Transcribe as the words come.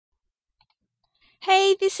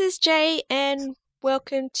Hey, this is Jay and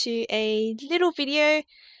welcome to a little video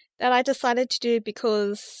that I decided to do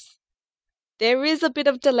because there is a bit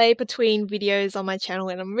of delay between videos on my channel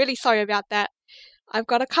and I'm really sorry about that. I've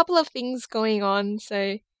got a couple of things going on,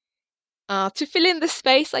 so to fill in the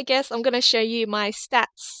space, I guess I'm going to show you my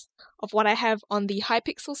stats of what I have on the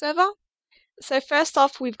Hypixel server. So first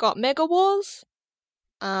off, we've got Mega Wars.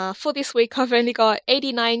 For this week, I've only got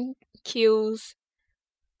 89 kills.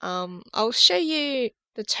 I'll show you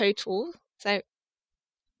the total. So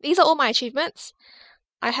these are all my achievements.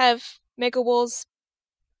 I have Mega Wars,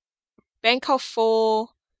 Banker 4,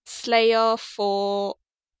 Slayer 4,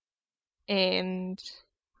 and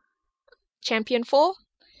Champion 4.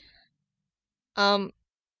 For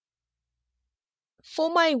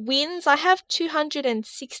my wins, I have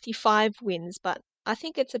 265 wins, but I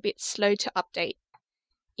think it's a bit slow to update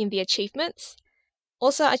in the achievements.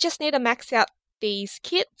 Also, I just need to max out these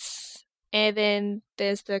kits, and then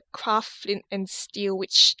there's the Craft Flint and Steel,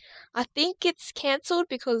 which I think it's cancelled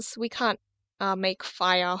because we can't make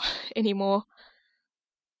fire anymore.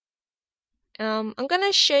 I'm going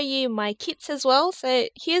to show you my kits as well. So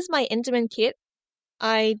here's my Enderman kit.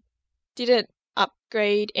 I didn't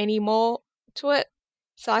upgrade any more to it,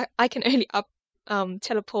 so I can only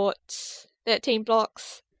teleport 13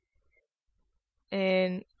 blocks,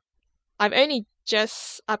 and I've only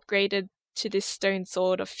just upgraded to this stone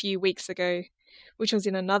sword a few weeks ago, which was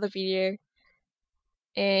in another video.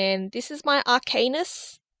 And this is my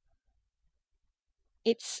Arcanus.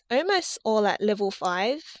 It's almost all at level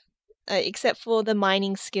 5, except for the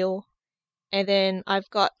mining skill. And then I've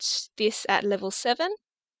got this at level 7,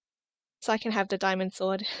 so I can have the diamond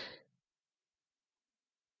sword.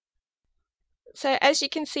 So as you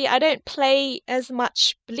can see, I don't play as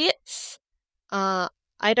much Blitz.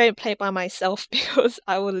 I don't play by myself because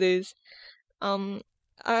I will lose.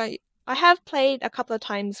 I have played a couple of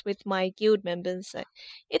times with my guild members, so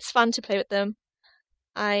it's fun to play with them.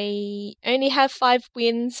 I only have 5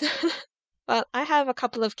 wins, but I have a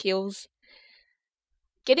couple of kills.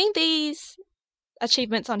 Getting these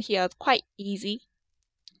achievements on here is quite easy.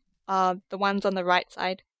 The ones on the right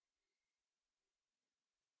side.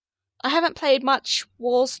 I haven't played much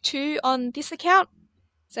Wars 2 on this account,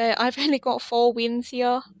 so I've only got 4 wins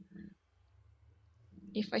here.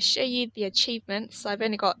 If I show you the achievements, I've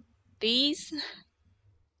only got these.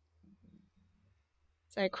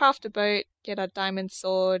 So craft a boat, get a diamond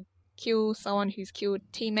sword, kill someone who's killed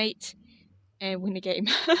a teammate, and win the game.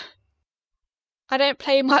 I don't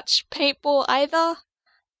play much paintball either.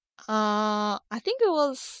 I think it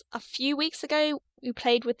was a few weeks ago we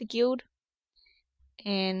played with the guild,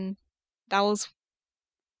 and that was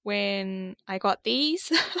when I got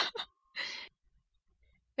these.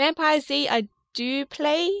 Vampire Z I do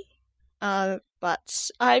play, but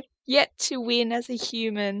I've yet to win as a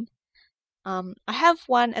human. I have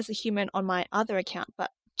won as a human on my other account,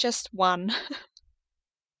 but just one.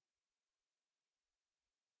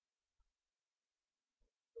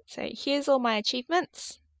 So here's all my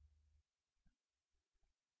achievements.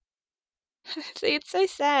 See, it's so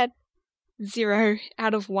sad. 0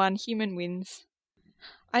 out of 1 human wins.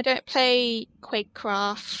 I don't play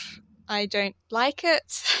Quakecraft. I don't like it.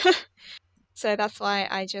 So that's why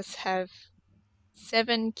I just have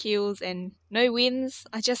 7 kills and no wins.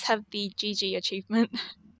 I just have the GG achievement.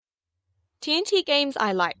 TNT games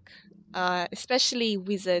I like, especially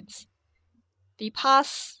Wizards. The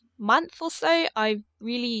past month or so, I've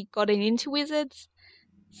really gotten into Wizards.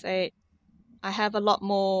 So I have a lot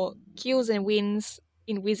more kills and wins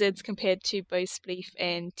in Wizards compared to both Spleef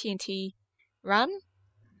and TNT Run.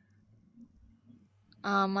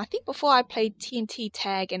 I think before I played TNT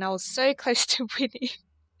Tag and I was so close to winning.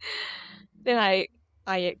 Then I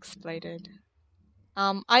exploded.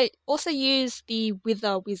 I also use the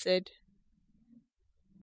Wither Wizard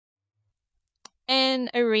and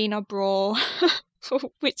Arena Brawl,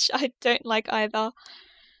 which I don't like either.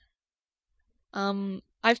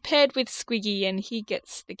 I've paired with Squiggy and he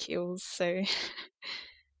gets the kills, so...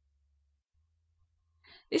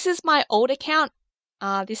 This is my old account.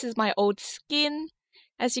 This is my old skin.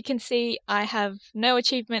 As you can see, I have no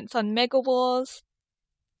achievements on Mega Wars.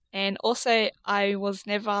 And also, I was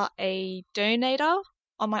never a donator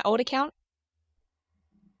on my old account.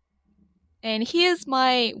 And here's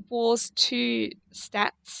my Wars 2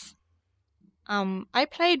 stats. I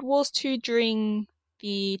played Wars 2 during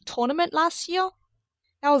the tournament last year.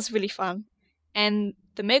 That was really fun. And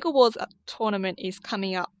the Mega Wars tournament is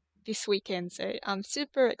coming up this weekend, so I'm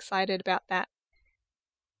super excited about that.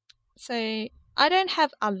 So I don't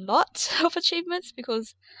have a lot of achievements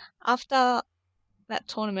because after that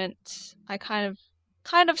tournament I kind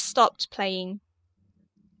of stopped playing.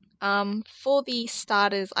 For the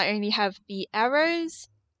starters, I only have the arrows,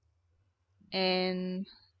 and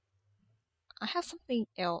I have something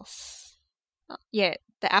else. Yeah,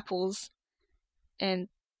 the apples, and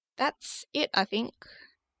that's it, I think.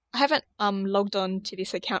 I haven't logged on to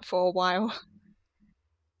this account for a while.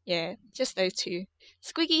 Yeah, just those two.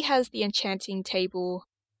 Squiggy has the enchanting table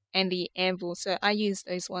and the anvil, so I use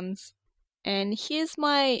those ones. And here's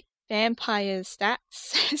my vampire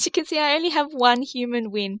stats. As you can see, I only have one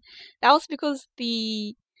human win. That was because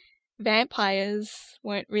the vampires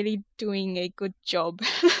weren't really doing a good job.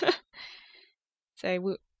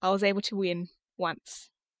 So I was able to win once.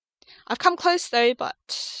 I've come close though,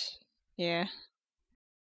 but yeah.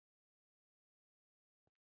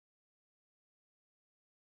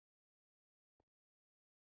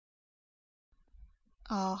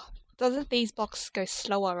 Oh, doesn't these blocks go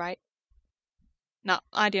slower, right? No,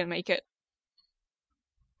 I didn't make it.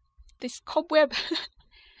 This cobweb.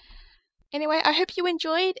 Anyway, I hope you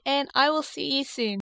enjoyed, and I will see you soon.